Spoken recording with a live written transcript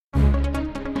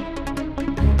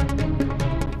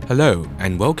Hello,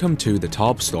 and welcome to The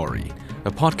Top Story, a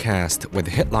podcast with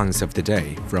the headlines of the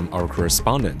day from our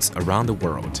correspondents around the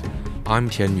world. I'm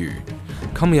Tian Yu.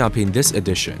 Coming up in this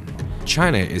edition,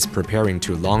 China is preparing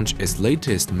to launch its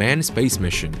latest manned space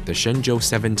mission, the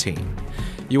Shenzhou-17.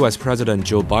 U.S. President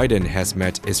Joe Biden has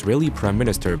met Israeli Prime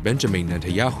Minister Benjamin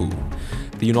Netanyahu.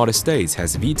 The United States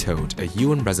has vetoed a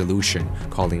UN resolution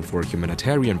calling for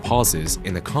humanitarian pauses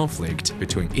in the conflict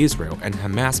between Israel and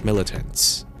Hamas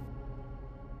militants.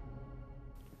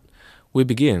 We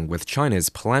begin with China's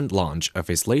planned launch of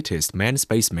its latest manned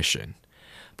space mission.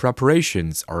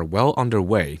 Preparations are well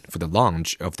underway for the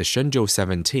launch of the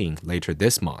Shenzhou-17 later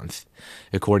this month.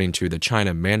 According to the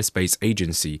China Manned Space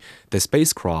Agency, the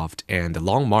spacecraft and the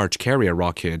Long March carrier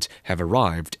rocket have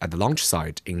arrived at the launch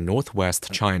site in northwest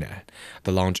China.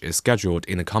 The launch is scheduled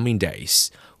in the coming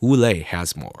days. Wu Lei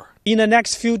has more. In the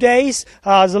next few days,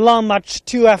 the Long March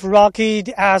 2F rocket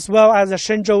as well as the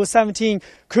Shenzhou-17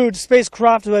 crewed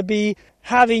spacecraft will be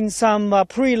having some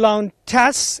pre-launch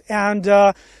tests, and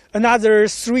another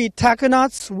 3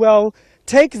 technauts will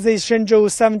take the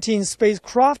Shenzhou-17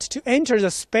 spacecraft to enter the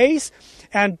space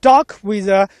and dock with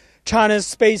China's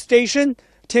space station,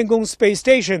 Tiangong Space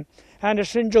Station. And the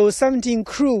Shenzhou-17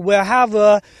 crew will have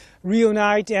a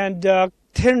reunite and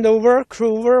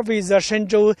crew over with the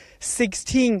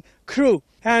Shenzhou-16 crew.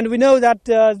 And we know that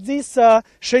this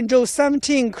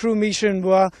Shenzhou-17 crew mission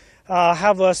will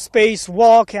have a space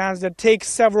walk and take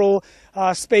several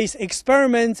space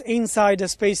experiments inside the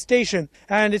space station.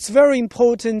 And it's very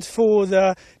important for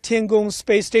the Tiangong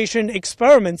Space Station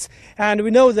experiments. And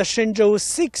we know the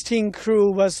Shenzhou-16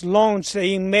 crew was launched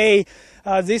in May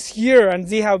this year, and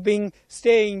they have been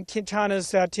staying in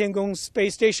China's Tiangong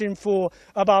Space Station for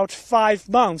about 5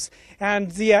 months.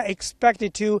 And they are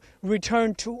expected to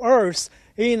return to Earth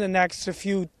in the next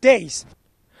few days.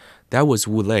 That was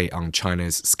Wu Lei on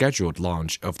China's scheduled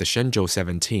launch of the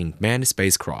Shenzhou-17 manned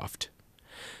spacecraft.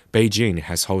 Beijing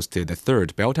has hosted the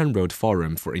 3rd Belt and Road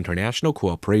Forum for International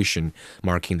Cooperation,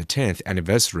 marking the 10th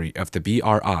anniversary of the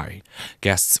BRI.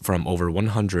 Guests from over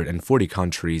 140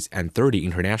 countries and 30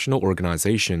 international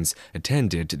organizations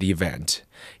attended the event.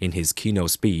 In his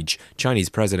keynote speech, Chinese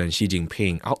President Xi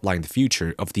Jinping outlined the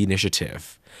future of the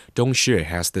initiative. Dong Xue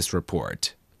has this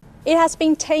report. It has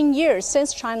been 10 years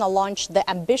since China launched the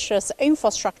ambitious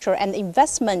infrastructure and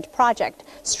investment project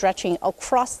stretching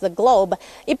across the globe.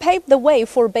 It paved the way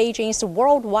for Beijing's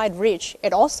worldwide reach.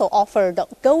 It also offered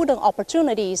golden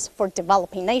opportunities for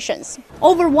developing nations.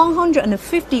 Over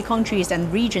 150 countries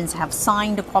and regions have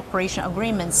signed cooperation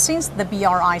agreements since the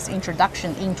BRI's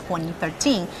introduction in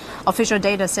 2013. Official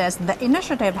data says the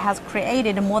initiative has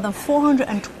created more than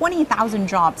 420,000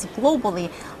 jobs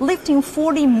globally, lifting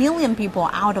 40 million people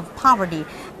out of poverty.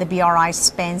 The BRI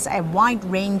spans a wide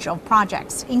range of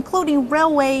projects, including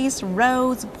railways,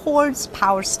 roads, ports,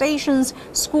 power stations,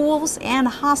 schools, and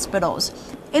hospitals.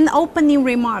 In opening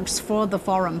remarks for the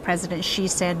forum, President Xi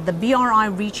said the BRI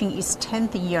reaching its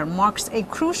 10th year marks a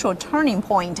crucial turning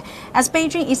point, as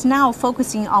Beijing is now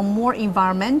focusing on more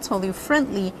environmentally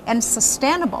friendly and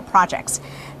sustainable projects.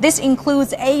 This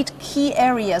includes 8 key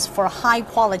areas for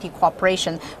high-quality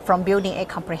cooperation, from building a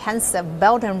comprehensive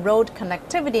Belt and Road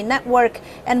connectivity network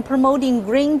and promoting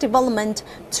green development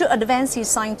to advancing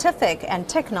scientific and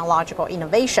technological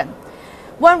innovation.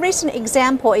 One recent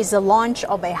example is the launch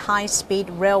of a high-speed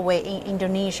railway in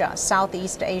Indonesia,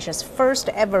 Southeast Asia's first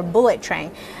ever bullet train.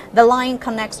 The line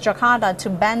connects Jakarta to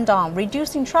Bandung,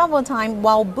 reducing travel time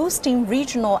while boosting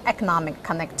regional economic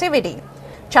connectivity.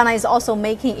 China is also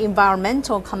making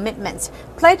environmental commitments,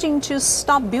 pledging to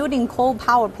stop building coal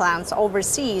power plants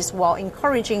overseas while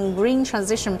encouraging green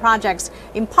transition projects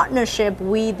in partnership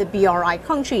with the BRI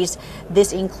countries.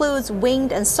 This includes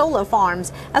wind and solar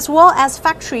farms, as well as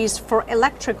factories for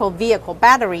electrical vehicle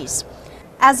batteries.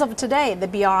 As of today, the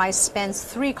BRI spans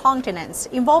 3 continents,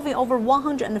 involving over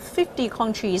 150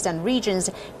 countries and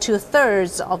regions,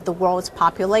 2/3 of the world's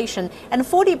population, and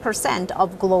 40%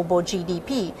 of global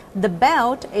GDP. The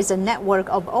Belt is a network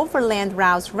of overland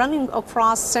routes running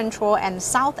across Central and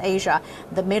South Asia,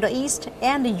 the Middle East,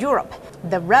 and Europe.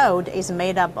 The road is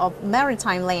made up of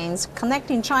maritime lanes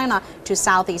connecting China to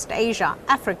Southeast Asia,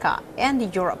 Africa,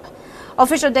 and Europe.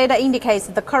 Official data indicates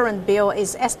the current bill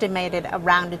is estimated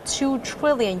around $2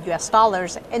 trillion,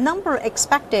 a number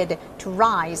expected to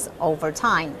rise over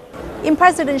time. In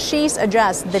President Xi's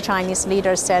address, the Chinese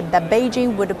leader said that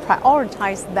Beijing would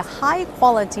prioritize the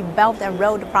high-quality Belt and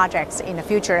Road projects in the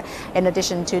future. In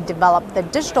addition to develop the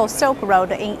digital Silk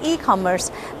Road in e-commerce,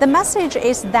 the message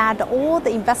is that all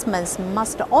the investments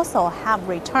must also have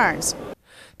returns.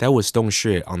 That was Dong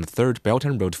Xue on the 3rd Belt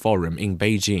and Road Forum in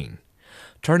Beijing.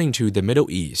 Turning to the Middle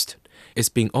East, It's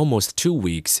been almost 2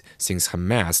 weeks since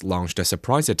Hamas launched a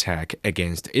surprise attack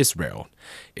against Israel.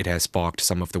 It has sparked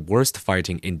some of the worst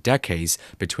fighting in decades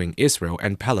between Israel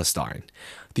and Palestine.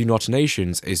 The United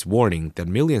Nations is warning that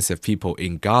millions of people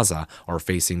in Gaza are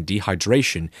facing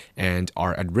dehydration and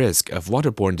are at risk of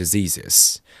waterborne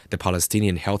diseases. The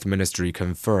Palestinian Health Ministry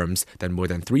confirms that more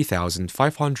than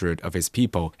 3,500 of its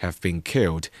people have been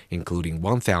killed, including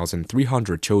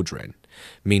 1,300 children.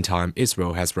 Meantime,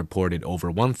 Israel has reported over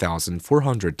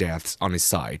 1,400 deaths on its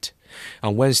side.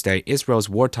 On Wednesday, Israel's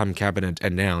wartime cabinet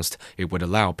announced it would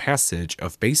allow passage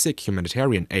of basic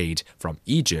humanitarian aid from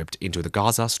Egypt into the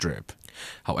Gaza Strip.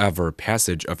 However,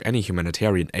 passage of any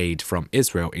humanitarian aid from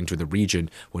Israel into the region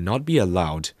will not be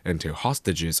allowed until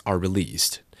hostages are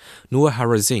released. Noor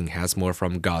Harazin has more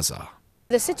from Gaza.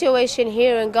 The situation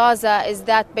here in Gaza is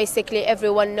that basically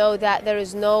everyone knows that there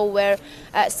is nowhere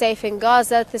safe in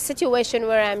Gaza. The situation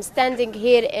where I'm standing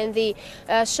here in the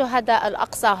Shuhada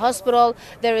Al-Aqsa hospital,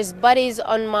 there is bodies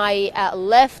on my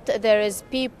left, there is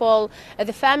people,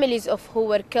 the families of who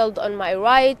were killed on my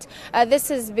right. This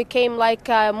has become like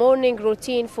a morning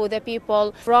routine for the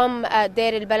people from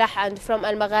Deir al-Balah and from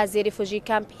Al-Maghazi refugee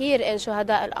camp here in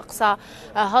Shuhada Al-Aqsa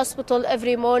hospital.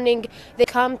 Every morning they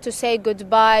come to say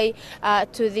goodbye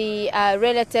to the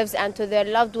relatives and to their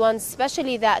loved ones,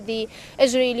 especially that the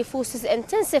Israeli forces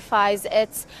intensifies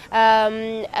its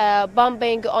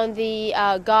bombing on the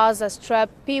Gaza Strip.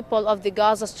 People of the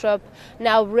Gaza Strip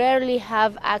now rarely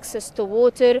have access to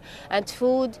water and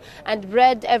food and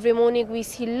bread. Every morning we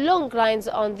see long lines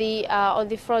on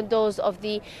the front doors of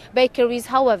the bakeries.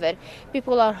 However,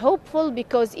 people are hopeful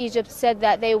because Egypt said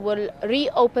that they will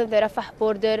reopen the Rafah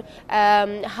border.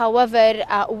 However,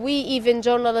 we, even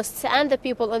journalists and the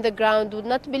people on the ground, would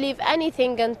not believe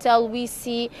anything until we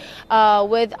see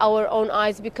with our own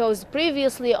eyes, because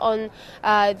previously on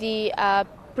the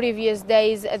previous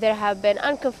days there have been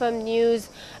unconfirmed news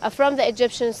from the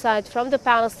Egyptian side, from the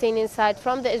Palestinian side,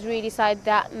 from the Israeli side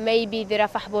that maybe the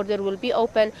Rafah border will be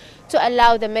open to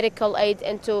allow the medical aid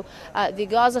into the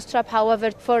Gaza Strip.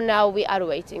 However, for now we are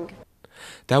waiting.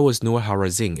 That was Noor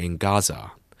Harazin in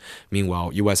Gaza.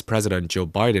 Meanwhile, U.S. President Joe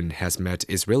Biden has met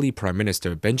Israeli Prime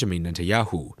Minister Benjamin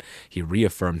Netanyahu. He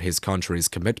reaffirmed his country's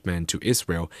commitment to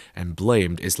Israel and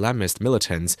blamed Islamist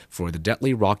militants for the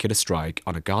deadly rocket strike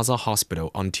on a Gaza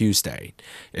hospital on Tuesday.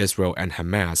 Israel and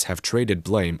Hamas have traded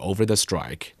blame over the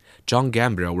strike. John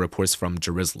Gambriel reports from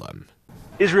Jerusalem.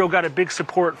 Israel got a big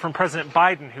support from President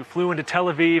Biden, who flew into Tel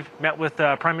Aviv, met with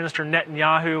Prime Minister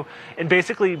Netanyahu, and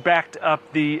basically backed up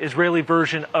the Israeli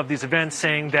version of these events,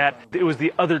 saying that it was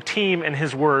the other team, in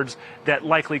his words, that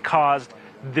likely caused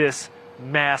this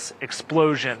mass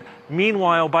explosion.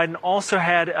 Meanwhile, Biden also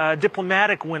had a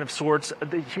diplomatic win of sorts.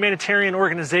 The humanitarian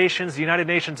organizations, the United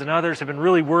Nations and others, have been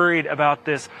really worried about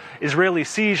this Israeli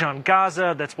siege on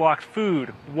Gaza that's blocked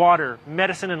food, water,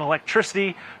 medicine, and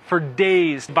electricity for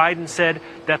days. Biden said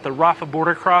that the Rafah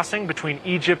border crossing between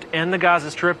Egypt and the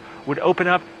Gaza Strip would open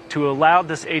up to allow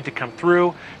this aid to come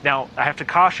through. Now, I have to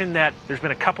caution that there's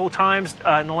been a couple of times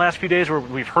in the last few days where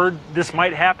we've heard this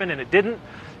might happen and it didn't.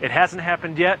 It hasn't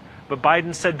happened yet, but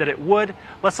Biden said that it would.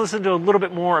 Let's listen to a little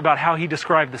bit more about how he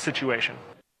described the situation.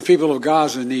 People of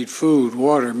Gaza need food,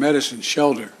 water, medicine,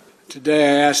 shelter. Today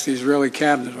I asked the Israeli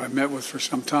cabinet, who I met with for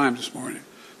some time this morning,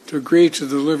 to agree to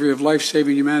the delivery of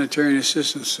life-saving humanitarian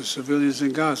assistance to civilians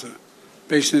in Gaza,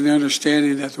 based on the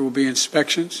understanding that there will be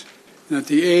inspections and that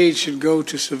the aid should go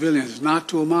to civilians, not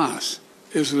to Hamas.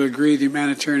 Israel agreed the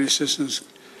humanitarian assistance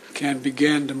can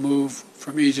begin to move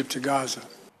from Egypt to Gaza.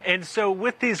 And so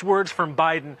with these words from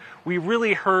Biden, we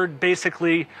really heard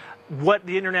basically what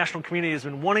the international community has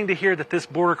been wanting to hear, that this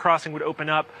border crossing would open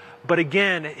up. But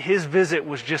again, his visit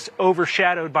was just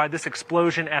overshadowed by this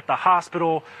explosion at the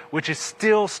hospital, which is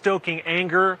still stoking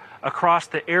anger across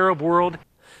the Arab world.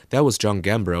 That was John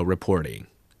Gambriel reporting.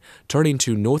 Turning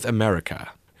to North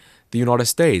America. The United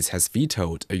States has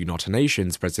vetoed a United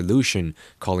Nations resolution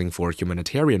calling for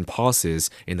humanitarian pauses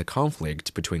in the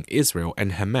conflict between Israel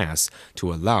and Hamas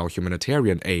to allow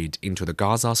humanitarian aid into the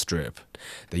Gaza Strip.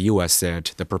 The U.S.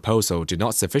 said the proposal did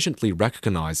not sufficiently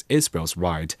recognize Israel's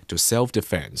right to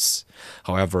self-defense.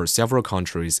 However, several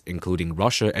countries, including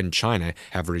Russia and China,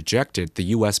 have rejected the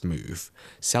U.S. move.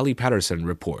 Sally Patterson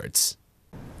reports.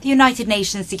 The United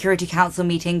Nations Security Council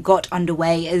meeting got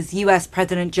underway as US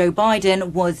President Joe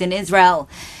Biden was in Israel.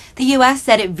 The US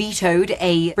said it vetoed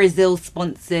a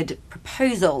Brazil-sponsored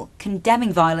proposal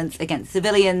condemning violence against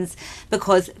civilians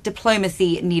because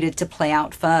diplomacy needed to play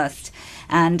out first,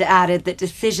 and added that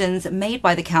decisions made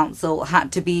by the Council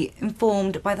had to be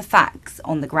informed by the facts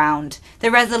on the ground. The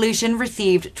resolution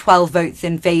received 12 votes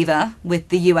in favour, with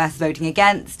the US voting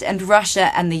against and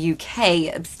Russia and the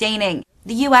UK abstaining.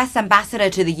 The US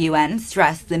ambassador to the UN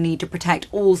stressed the need to protect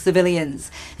all civilians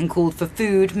and called for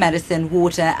food, medicine,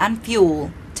 water and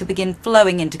fuel to begin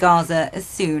flowing into Gaza as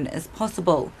soon as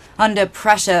possible. Under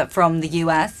pressure from the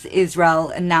US, Israel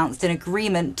announced an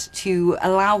agreement to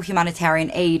allow humanitarian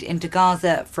aid into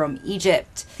Gaza from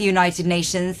Egypt. The United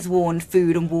Nations warned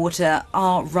food and water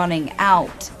are running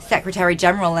out. Secretary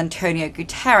General Antonio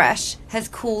Guterres has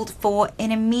called for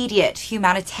an immediate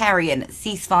humanitarian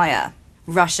ceasefire.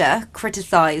 Russia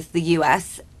criticised the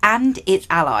US and its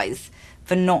allies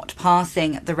for not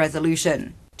passing the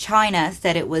resolution. China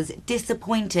said it was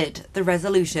disappointed the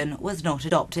resolution was not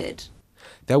adopted.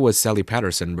 That was Sally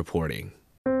Patterson reporting.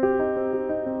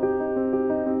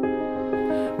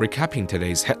 Recapping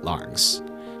today's headlines.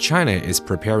 China is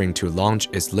preparing to launch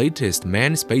its latest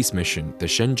manned space mission, the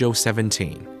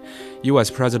Shenzhou-17. US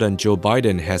President Joe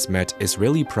Biden has met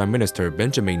Israeli Prime Minister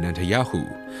Benjamin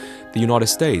Netanyahu. The United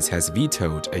States has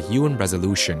vetoed a UN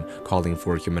resolution calling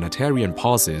for humanitarian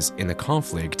pauses in the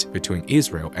conflict between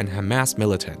Israel and Hamas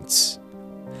militants.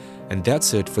 And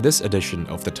that's it for this edition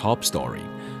of The Top Story,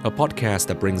 a podcast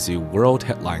that brings you world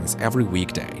headlines every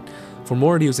weekday. For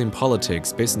more news in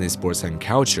politics, business, sports, and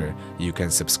culture, you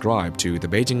can subscribe to The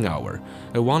Beijing Hour,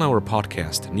 a 1-hour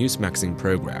podcast news magazine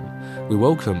program. We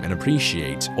welcome and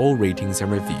appreciate all ratings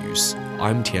and reviews.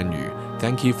 I'm Tian Yu.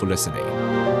 Thank you for listening.